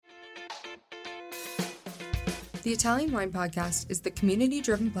The Italian Wine Podcast is the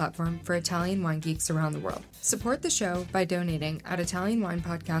community-driven platform for Italian wine geeks around the world. Support the show by donating at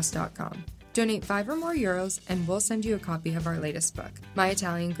ItalianWinepodcast.com. Donate €5 or more and we'll send you a copy of our latest book, My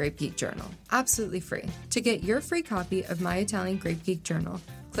Italian Grape Geek Journal, absolutely free. To get your free copy of My Italian Grape Geek Journal,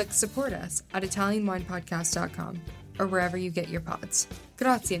 click Support Us at ItalianWinepodcast.com or wherever you get your pods.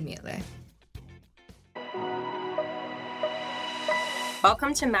 Grazie mille.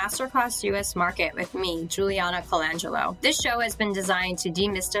 Welcome to Masterclass US Market with me, Juliana Colangelo. This show has been designed to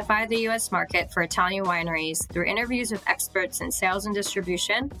demystify the US market for Italian wineries through interviews with experts in sales and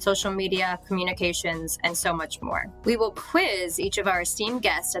distribution, social media, communications, and so much more. We will quiz each of our esteemed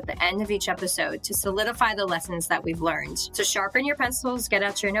guests at the end of each episode to solidify the lessons that we've learned. So sharpen your pencils, get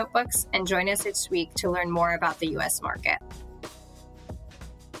out your notebooks, and join us each week to learn more about the US market.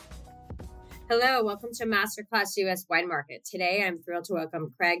 Hello, welcome to Masterclass US Wine Market. Today, I'm thrilled to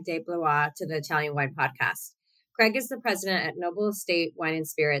welcome Craig de Blois to the Italian Wine Podcast. Craig is the president at Noble Estate Wine and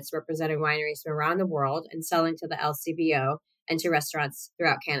Spirits, representing wineries from around the world and selling to the LCBO and to restaurants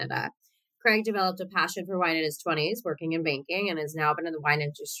throughout Canada. Craig developed a passion for wine in his 20s, working in banking, and has now been in the wine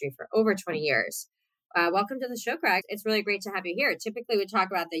industry for over 20 years. Welcome to the show, Craig. It's really great to have you here. Typically, we talk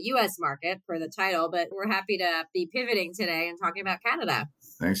about the U.S. market for the title, but we're happy to be pivoting today and talking about Canada.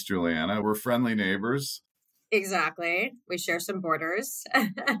 Thanks, Juliana. We're friendly neighbors. Exactly. We share some borders.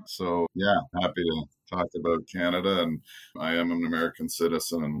 So, happy to talk about Canada. And I am an American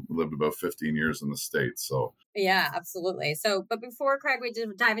citizen and lived about 15 years in the States. So, yeah, absolutely. So, but before, Craig, we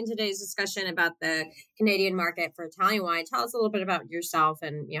dive into today's discussion about the Canadian market for Italian wine, tell us a little bit about yourself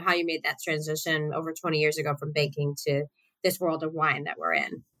and how you made that transition over 20 years ago from banking to this world of wine that we're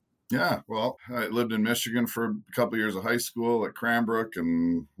in. Yeah, well, I lived in Michigan for a couple of years of high school at Cranbrook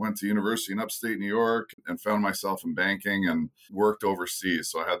and went to university in upstate New York and found myself in banking and worked overseas.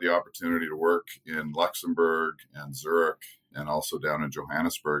 So I had the opportunity to work in Luxembourg and Zurich and also down in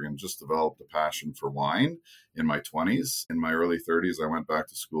Johannesburg, and just developed a passion for wine in my 20s. In my early 30s, I went back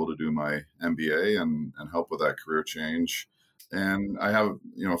to school to do my MBA and help with that career change. And I have,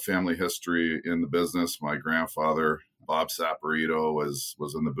 family history in the business. My grandfather, Bob Saporito, was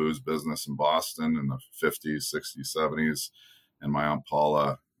in the booze business in Boston in the 50s, 60s, 70s. And my aunt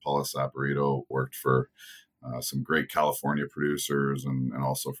Paula Saporito worked for some great California producers and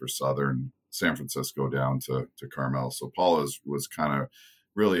also for Southern San Francisco down to Carmel. So Paula was kind of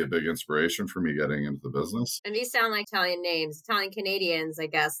really a big inspiration for me getting into the business. And these sound like Italian names, Italian Canadians, I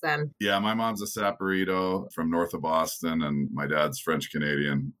guess, then. Yeah, my mom's a Saporito from north of Boston, and my dad's French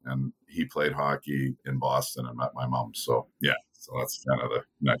Canadian, and he played hockey in Boston and met my mom. So, yeah, so that's kind of the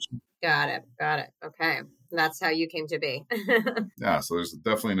connection. Got it. Okay. That's how you came to be. Yeah, so there's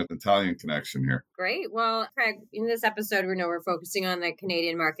definitely an Italian connection here. Great. Well, Craig, in this episode, we're focusing on the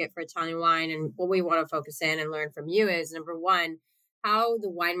Canadian market for Italian wine. And what we want to focus in and learn from you is, number one, how the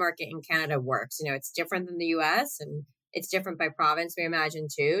wine market in Canada works. It's different than the US and it's different by province, we imagine,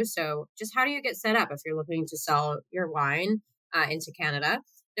 too. So just how do you get set up if you're looking to sell your wine into Canada?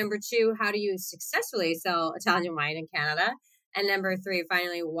 Number two, how do you successfully sell Italian wine in Canada? And number three,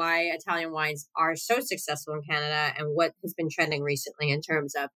 finally, why Italian wines are so successful in Canada and what has been trending recently in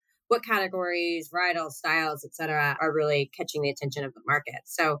terms of what categories, varietals, styles, et cetera, are really catching the attention of the market.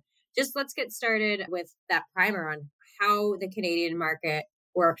 So just let's get started with that primer on how the Canadian market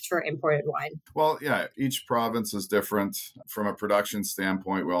works for imported wine. Well, yeah, each province is different. From a production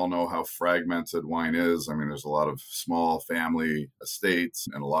standpoint, we all know how fragmented wine is. I mean, there's a lot of small family estates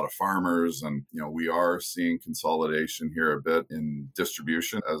and a lot of farmers. And, we are seeing consolidation here a bit in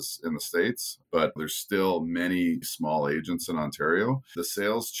distribution as in the States, but there's still many small agents in Ontario. The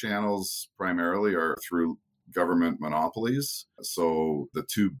sales channels primarily are through government monopolies. So the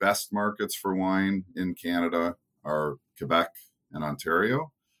two best markets for wine in Canada are Quebec and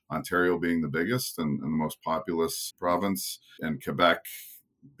Ontario being the biggest and the most populous province, and Quebec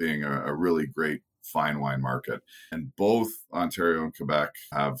being a really great fine wine market. And both Ontario and Quebec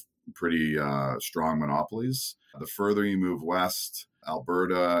have pretty strong monopolies. The further you move west,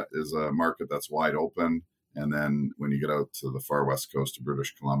 Alberta is a market that's wide open. And then when you get out to the far west coast of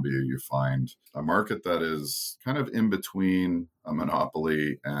British Columbia, you find a market that is kind of in between a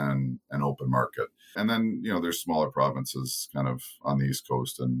monopoly and an open market. And then, there's smaller provinces kind of on the East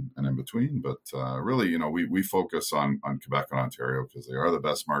Coast and in between. But really, we focus on Quebec and Ontario because they are the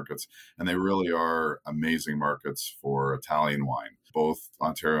best markets. And they really are amazing markets for Italian wine. Both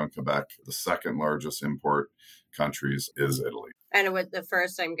Ontario and Quebec, the second largest import countries is Italy. And with the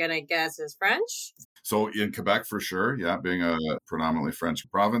first, I'm going to guess, is French? So in Quebec, for sure, being a predominantly French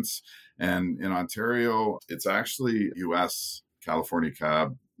province. And in Ontario, it's actually U.S. California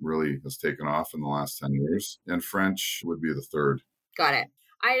Cab really has taken off in the last 10 years. And French would be the third. Got it.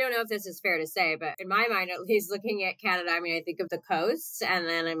 I don't know if this is fair to say, but in my mind, at least looking at Canada, I mean, I think of the coasts and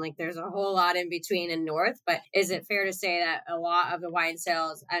then I'm like, there's a whole lot in between and north. But is it fair to say that a lot of the wine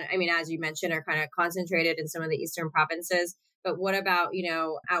sales, I mean, as you mentioned, are kind of concentrated in some of the eastern provinces? But what about,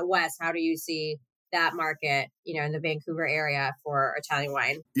 out west? How do you see that market, in the Vancouver area for Italian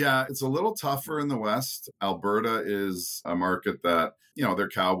wine? Yeah, it's a little tougher in the West. Alberta is a market that, they're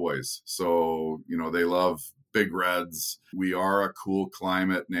cowboys. So, they love big reds. We are a cool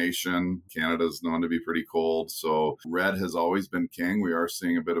climate nation. Canada's known to be pretty cold. So red has always been king. We are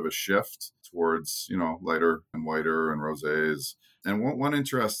seeing a bit of a shift towards, lighter and whiter and rosés. And one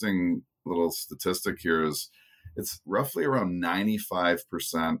interesting little statistic here is it's roughly around 95%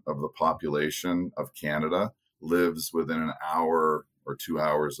 of the population of Canada lives within an hour or 2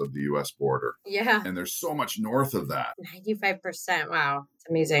 hours of the US border. Yeah. And there's so much north of that. 95%. Wow. It's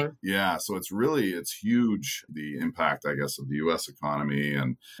amazing. Yeah. So it's huge, the impact, I guess, of the US economy.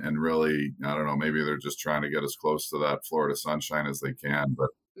 And really, I don't know, maybe they're just trying to get as close to that Florida sunshine as they can. But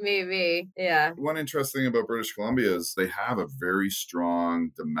maybe. Yeah. One interesting thing about British Columbia is they have a very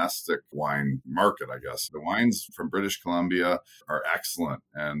strong domestic wine market, I guess. The wines from British Columbia are excellent.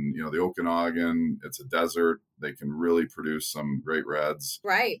 And, the Okanagan, it's a desert. They can really produce some great reds.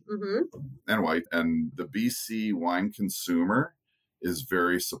 Right. Mm-hmm. And white. And the BC wine consumer is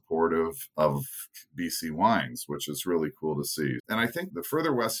very supportive of BC wines, which is really cool to see. And I think the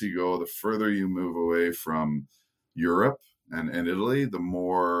further west you go, the further you move away from Europe and Italy, the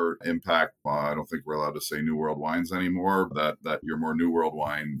more impact, I don't think we're allowed to say New World wines anymore, that your more New World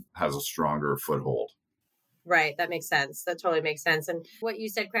wine has a stronger foothold. Right. That makes sense. That totally makes sense. And what you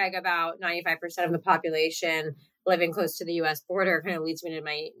said, Craig, about 95% of the population living close to the US border kind of leads me to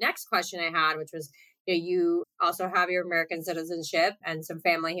my next question I had, which was, you also have your American citizenship and some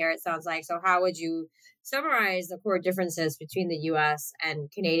family here, it sounds like. So how would you summarize the core differences between the US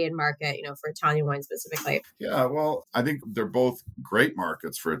and Canadian market, for Italian wine specifically? Yeah, well, I think they're both great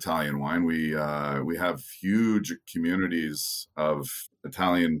markets for Italian wine. We have huge communities of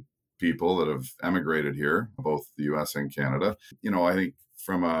Italian people that have emigrated here, both the US and Canada. I think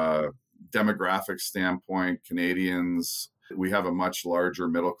from a demographic standpoint, Canadians, we have a much larger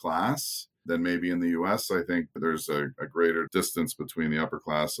middle class than maybe in the US. I think there's a greater distance between the upper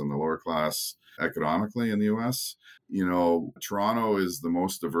class and the lower class economically in the US. Toronto is the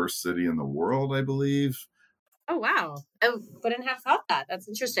most diverse city in the world, I believe. Oh, wow. I wouldn't have thought that. That's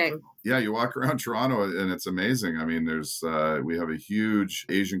interesting. Yeah, you walk around Toronto and it's amazing. I mean, we have a huge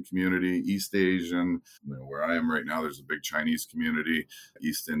Asian community, East Asian. Where I am right now, there's a big Chinese community,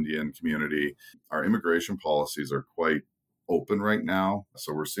 East Indian community. Our immigration policies are quite open right now.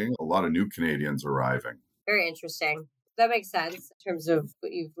 So we're seeing a lot of new Canadians arriving. Very interesting. That makes sense in terms of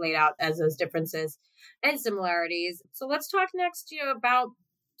what you've laid out as those differences and similarities. So let's talk next, about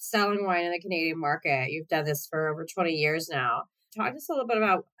selling wine in the Canadian market. You've done this for over 20 years now. Talk to us a little bit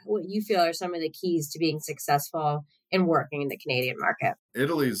about what you feel are some of the keys to being successful in working in the Canadian market.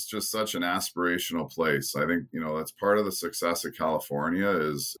 Italy is just such an aspirational place. I think, that's part of the success of California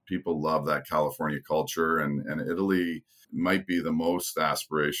is people love that California culture, and Italy might be the most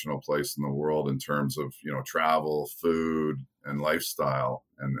aspirational place in the world in terms of, travel, food, and lifestyle,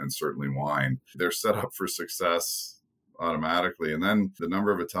 and certainly wine. They're set up for success automatically. And then the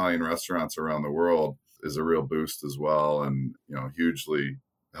number of Italian restaurants around the world is a real boost as well, and, hugely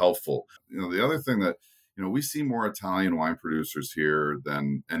helpful. The other thing that, we see more Italian wine producers here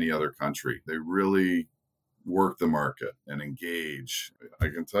than any other country. They really work the market and engage. I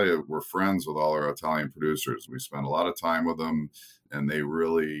can tell you, we're friends with all our Italian producers. We spend a lot of time with them, and they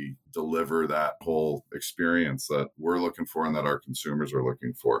really deliver that whole experience that we're looking for and that our consumers are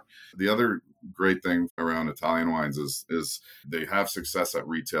looking for. The other great thing around Italian wines is they have success at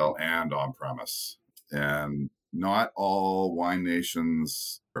retail and on premise. And not all wine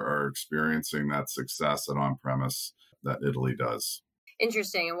nations are experiencing that success at on premise that Italy does.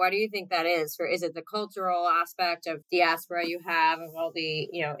 Interesting. And why do you think that is? Is it the cultural aspect of diaspora you have of all the,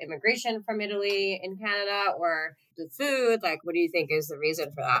 immigration from Italy in Canada, or the food? Like, what do you think is the reason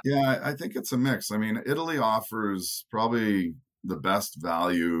for that? Yeah, I think it's a mix. I mean, Italy offers probably the best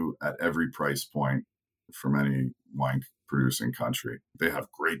value at every price point from any wine producing country. They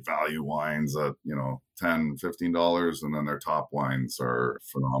have great value wines at, $10, $15, and then their top wines are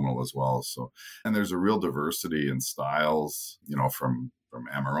phenomenal as well. So, and there's a real diversity in styles, from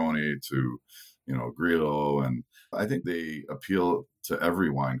Amarone to, Grillo. And I think they appeal to every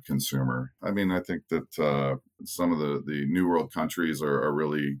wine consumer. I mean, I think that some of the New World countries are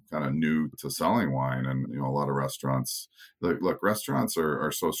really kind of new to selling wine. And, a lot of restaurants, look, restaurants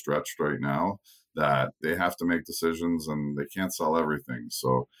are so stretched right now that they have to make decisions and they can't sell everything.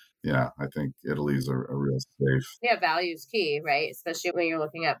 So, yeah, I think Italy's a real safe. Yeah, value is key, right? Especially when you're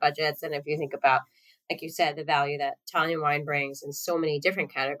looking at budgets. And if you think about, like you said, the value that Italian wine brings in so many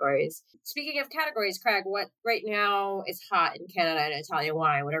different categories. Speaking of categories, Craig, what right now is hot in Canada in Italian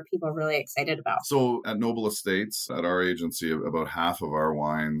wine? What are people really excited about? So at Noble Estates, at our agency, about half of our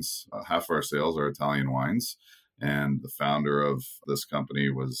wines, half of our sales are Italian wines. And the founder of this company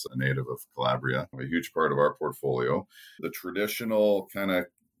was a native of Calabria, a huge part of our portfolio. The traditional kind of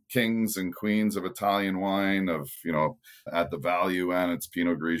kings and queens of Italian wine at the value end, it's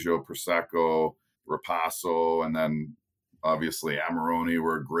Pinot Grigio, Prosecco, Ripasso, and then obviously Amarone.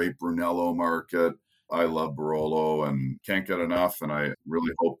 We're a great Brunello market. I love Barolo and can't get enough. And I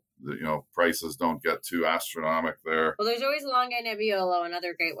really hope that, prices don't get too astronomical there. Well, there's always Longa Nebbiolo and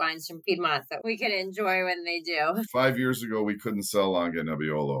other great wines from Piedmont that we can enjoy when they do. 5 years ago, we couldn't sell Longa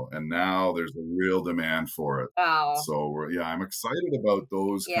Nebbiolo, and now there's a real demand for it. Wow. So, I'm excited about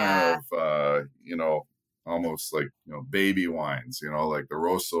those kind of, almost like, baby wines, like the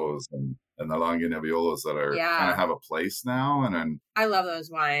Rossos and the Longa Nebbiolos that are kind of have a place now. And then I love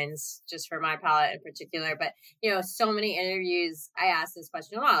those wines just for my palate in particular. But, so many interviews, I ask this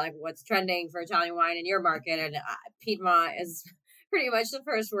question a lot, like what's trending for Italian wine in your market? And Piedmont is pretty much the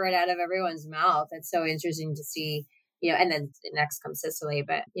first word out of everyone's mouth. It's so interesting to see, and then next comes Sicily.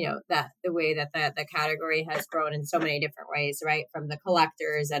 But, that the way that the category has grown in so many different ways, right? From the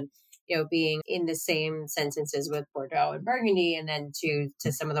collectors and, being in the same sentences with Bordeaux and Burgundy, and then to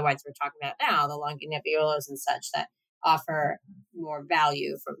some of the wines we're talking about now, the Longa Nebbiolos and such that offer more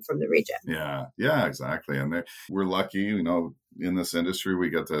value from the region. Yeah, exactly. And we're lucky, in this industry, we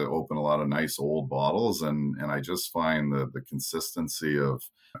get to open a lot of nice old bottles. And I just find the consistency of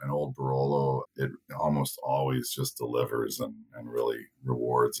an old Barolo, it almost always just delivers and really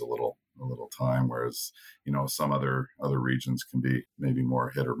rewards a little time, whereas some other regions can be maybe more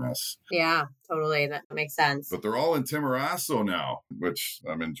hit or miss. Yeah, totally, that makes sense. But they're all in Timorasso now, which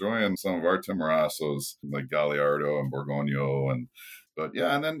I'm enjoying some of our Timorassos like Galliardo and Borgogno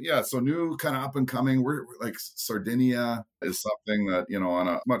so new kind of up and coming. We're like Sardinia is something that on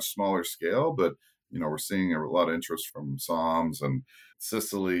a much smaller scale, but we're seeing a lot of interest from Soms and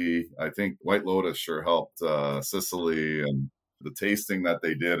Sicily. I think White Lotus sure helped Sicily, and the tasting that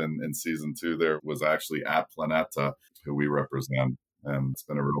they did in season 2 there was actually at Planeta, who we represent, and it's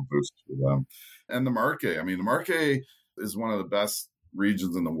been a real boost for them. And the Marche, the Marche is one of the best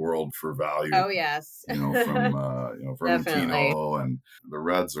regions in the world for value. Oh yes, from Vermentino, and the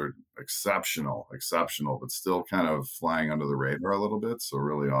reds are exceptional, but still kind of flying under the radar a little bit. So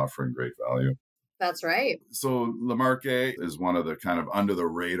really offering great value. That's right. So Le Marche is one of the kind of under the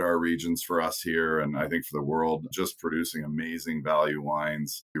radar regions for us here, and I think for the world, just producing amazing value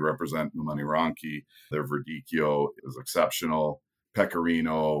wines. We represent Umani Ranchi. Their Verdicchio is exceptional.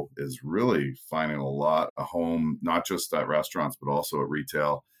 Pecorino is really finding a home, not just at restaurants, but also at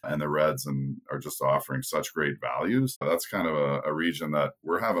retail. And the reds are just offering such great values. That's kind of a region that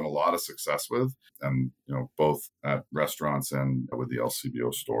we're having a lot of success with, and both at restaurants and with the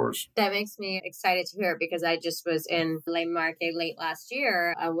LCBO stores. That makes me excited to hear, because I just was in Le Marche late last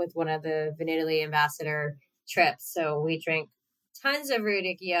year with one of the Vinitaly ambassador trips. So we drank tons of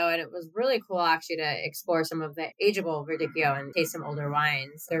Verdicchio, and it was really cool actually to explore some of the ageable Verdicchio and taste some older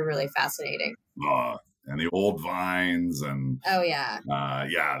wines. They're really fascinating. And the old vines, and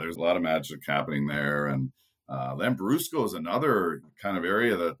there's a lot of magic happening there. And Lambrusco is another kind of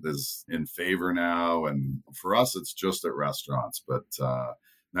area that is in favor now, and for us it's just at restaurants, but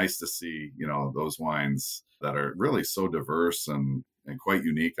nice to see those wines that are really so diverse and quite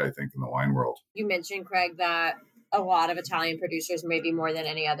unique, I think, in the wine world. You mentioned, Craig, that a lot of Italian producers, maybe more than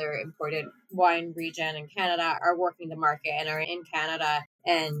any other imported wine region in Canada, are working the market and are in Canada.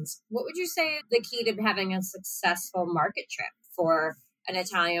 And what would you say is the key to having a successful market trip for an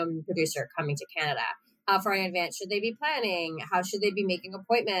Italian producer coming to Canada? How far in advance should they be planning? How should they be making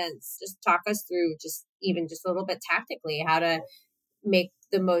appointments? Just talk us through just a little bit tactically how to make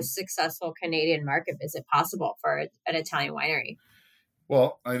the most successful Canadian market visit possible for an Italian winery.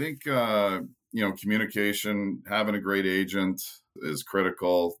 Well, I think communication, having a great agent is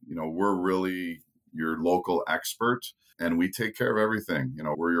critical. We're really your local expert, and we take care of everything.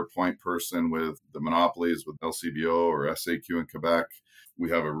 We're your point person with the monopolies with LCBO or SAQ in Quebec. We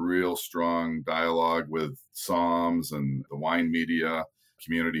have a real strong dialogue with Soms and the wine media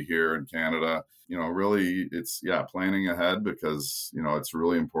community here in Canada. Really, it's planning ahead, because it's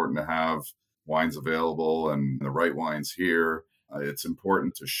really important to have wines available and the right wines here. It's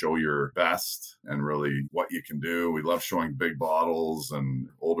important to show your best and really what you can do. We love showing big bottles and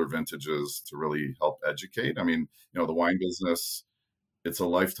older vintages to really help educate. I mean, the wine business, it's a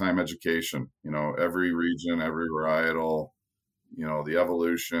lifetime education. Every region, every varietal, the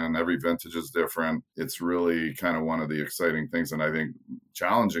evolution, every vintage is different. It's really kind of one of the exciting things. And I think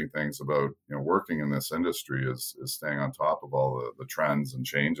challenging things about, working in this industry is staying on top of all the trends and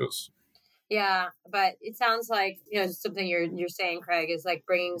changes. Yeah, but it sounds like, something you're saying, Craig, is like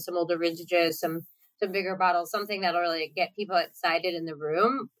bringing some older vintages, some bigger bottles, something that'll really get people excited in the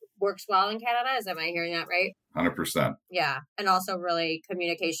room. Works well in Canada. Am I hearing that right? 100%. Yeah. And also really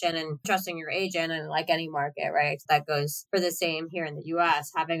communication and trusting your agent, and like any market, right? That goes for the same here in the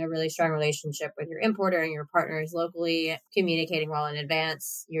US, having a really strong relationship with your importer and your partners locally, communicating well in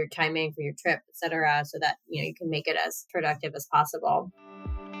advance, your timing for your trip, et cetera, so that, you can make it as productive as possible.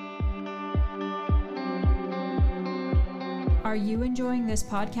 Are you enjoying this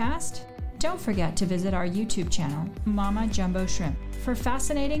podcast? Don't forget to visit our YouTube channel, Mama Jumbo Shrimp, for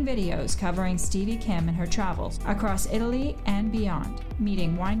fascinating videos covering Stevie Kim and her travels across Italy and beyond,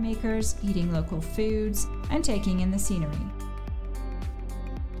 meeting winemakers, eating local foods, and taking in the scenery.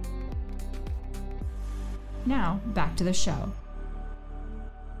 Now, back to the show.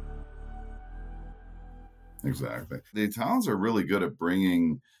 Exactly. The Italians are really good at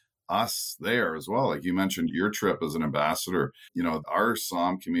bringing us there as well. Like you mentioned, your trip as an ambassador, our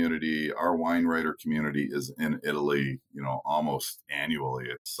SOM community, our wine writer community is in Italy, almost annually.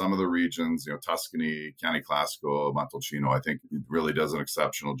 Some of the regions, Tuscany, Chianti Classico, Montalcino, I think it really does an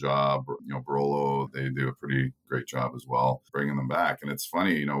exceptional job. Barolo, they do a pretty great job as well, bringing them back. And it's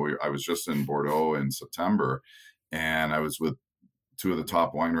funny, I was just in Bordeaux in September, and I was with two of the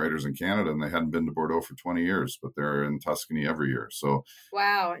top wine writers in Canada, and they hadn't been to Bordeaux for 20 years, but they're in Tuscany every year. So,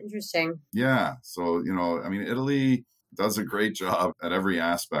 wow, interesting. Yeah. So, Italy does a great job at every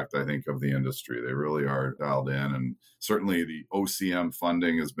aspect, I think, of the industry. They really are dialed in. And certainly the OCM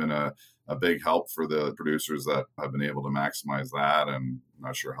funding has been a big help for the producers that have been able to maximize that. And I'm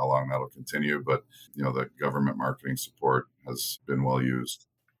not sure how long that'll continue, but, the government marketing support has been well used.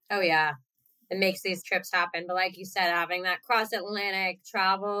 Oh, yeah. It makes these trips happen. But like you said, having that cross-Atlantic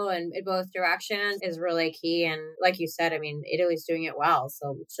travel and in both directions is really key. And like you said, Italy's doing it well.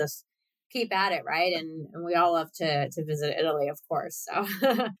 So let's just keep at it, right? And we all love to visit Italy, of course. So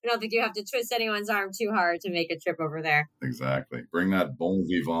I don't think you have to twist anyone's arm too hard to make a trip over there. Exactly. Bring that bon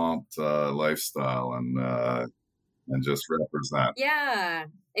vivant lifestyle and just represent. Yeah,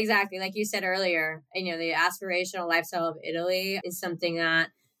 exactly. Like you said earlier, the aspirational lifestyle of Italy is something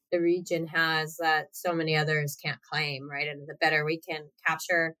that the region has that so many others can't claim, right? And the better we can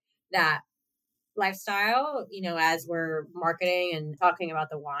capture that lifestyle, as we're marketing and talking about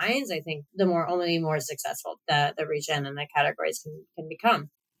the wines, I think the more successful the region and the categories can become.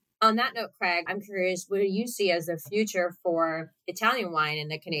 On that note, Craig, I'm curious, what do you see as the future for Italian wine in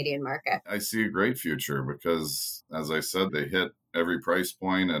the Canadian market? I see a great future because, as I said, they hit every price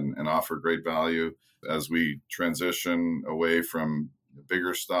point and offer great value. As we transition away from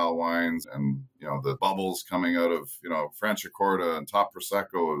bigger style wines and, the bubbles coming out of, Franciacorta and top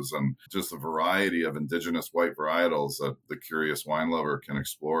Proseccos and just a variety of indigenous white varietals that the curious wine lover can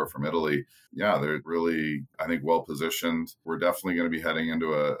explore from Italy. Yeah, they're really, I think, well positioned. We're definitely going to be heading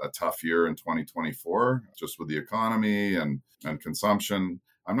into a tough year in 2024, just with the economy and consumption.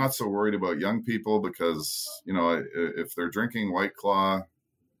 I'm not so worried about young people because, if they're drinking White Claw,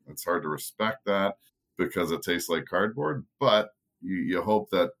 it's hard to respect that because it tastes like cardboard. But you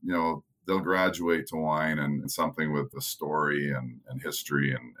hope that, they'll graduate to wine and something with a story and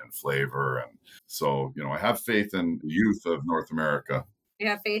history and flavor. And so, I have faith in the youth of North America. You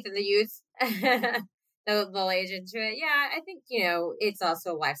have faith in the youth? They'll age into it. Yeah, I think, it's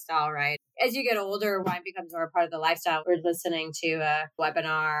also lifestyle, right? As you get older, wine becomes more a part of the lifestyle. We're listening to a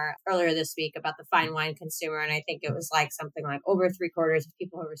webinar earlier this week about the fine wine consumer. And I think it was like something like over 3/4 of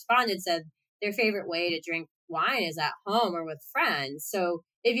people who responded said their favorite way to drink wine is at home or with friends. So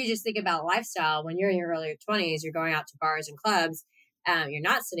if you just think about lifestyle, when you're in your early 20s, you're going out to bars and clubs. You're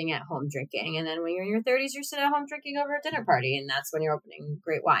not sitting at home drinking. And then when you're in your 30s, you're sitting at home drinking over a dinner party. And that's when you're opening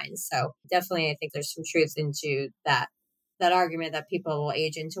great wines. So definitely, I think there's some truth into that argument that people will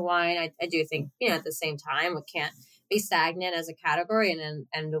age into wine. I do think, at the same time, we can't be stagnant as a category.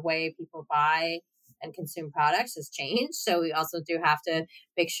 And the way people buy and consume products has changed. So we also do have to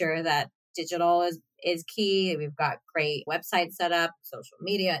make sure that digital is key. We've got great websites set up, social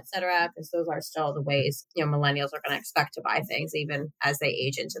media, et cetera, because those are still the ways, millennials are going to expect to buy things even as they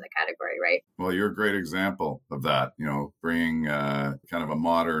age into the category, right? Well, you're a great example of that, bringing kind of a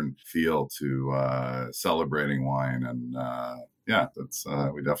modern feel to celebrating wine. And that's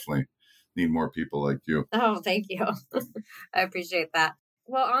we definitely need more people like you. Oh, thank you. I appreciate that.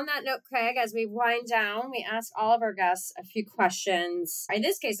 Well, on that note, Craig, as we wind down, we ask all of our guests a few questions. In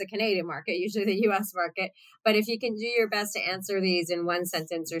this case, the Canadian market, usually the U.S. market. But if you can do your best to answer these in one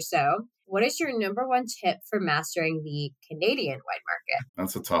sentence or so, what is your number one tip for mastering the Canadian wine market?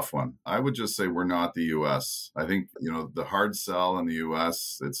 That's a tough one. I would just say we're not the U.S. I think, the hard sell in the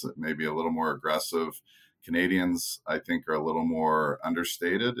U.S., it's maybe a little more aggressive. Canadians, I think, are a little more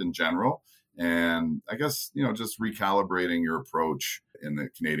understated in general. And I guess, just recalibrating your approach in the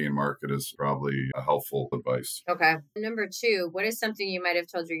Canadian market is probably a helpful advice. Okay. Number two, what is something you might have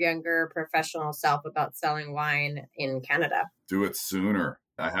told your younger professional self about selling wine in Canada? Do it sooner.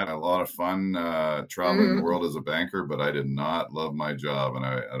 I had a lot of fun traveling the world as a banker, but I did not love my job, and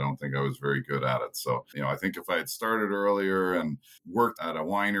I don't think I was very good at it. So, I think if I had started earlier and worked at a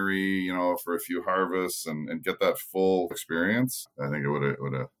winery, for a few harvests and get that full experience, I think it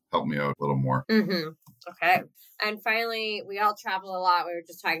would have helped me out a little more. Mm-hmm. Okay. And finally, we all travel a lot. We were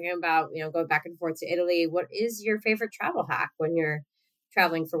just talking about, going back and forth to Italy. What is your favorite travel hack when you're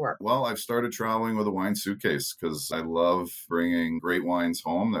traveling for work? Well, I've started traveling with a wine suitcase because I love bringing great wines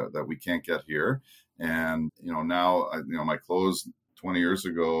home that we can't get here. And, now, my clothes 20 years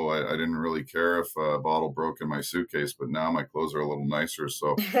ago, I didn't really care if a bottle broke in my suitcase, but now my clothes are a little nicer.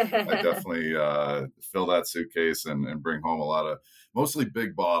 So I definitely fill that suitcase and bring home a lot of mostly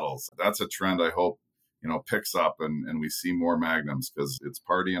big bottles. That's a trend I hope, picks up and we see more magnums because it's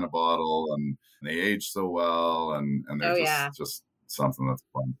party in a bottle and they age so well and they're just something that's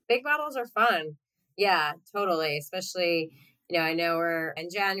fun. Big bottles are fun. Yeah, totally. Especially, I know we're in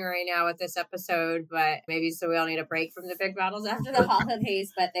January now with this episode, but maybe so we all need a break from the big bottles after the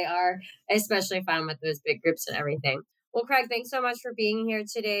holidays, but they are especially fun with those big groups and everything. Well, Craig, thanks so much for being here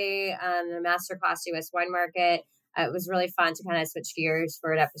today on the Masterclass US Wine Market. It was really fun to kind of switch gears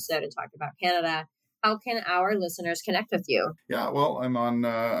for an episode and talk about Canada. How can our listeners connect with you? Yeah, well, I'm on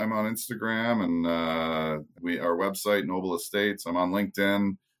Instagram and our website, Noble Estates. I'm on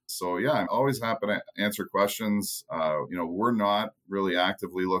LinkedIn. So yeah, I'm always happy to answer questions. We're not really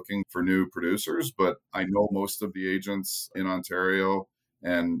actively looking for new producers, but I know most of the agents in Ontario.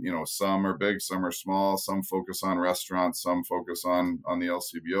 And, some are big, some are small, some focus on restaurants, some focus on the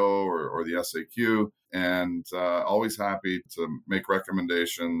LCBO or the SAQ. And always happy to make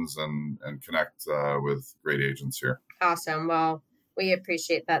recommendations and connect with great agents here. Awesome. Well, we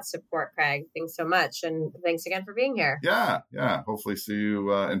appreciate that support, Craig. Thanks so much. And thanks again for being here. Yeah. Hopefully see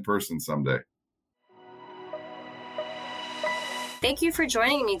you in person someday. Thank you for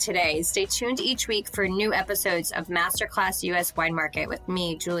joining me today. Stay tuned each week for new episodes of Masterclass US Wine Market with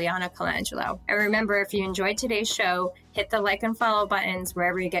me, Juliana Colangelo. And remember, if you enjoyed today's show, hit the like and follow buttons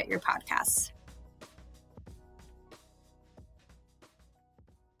wherever you get your podcasts.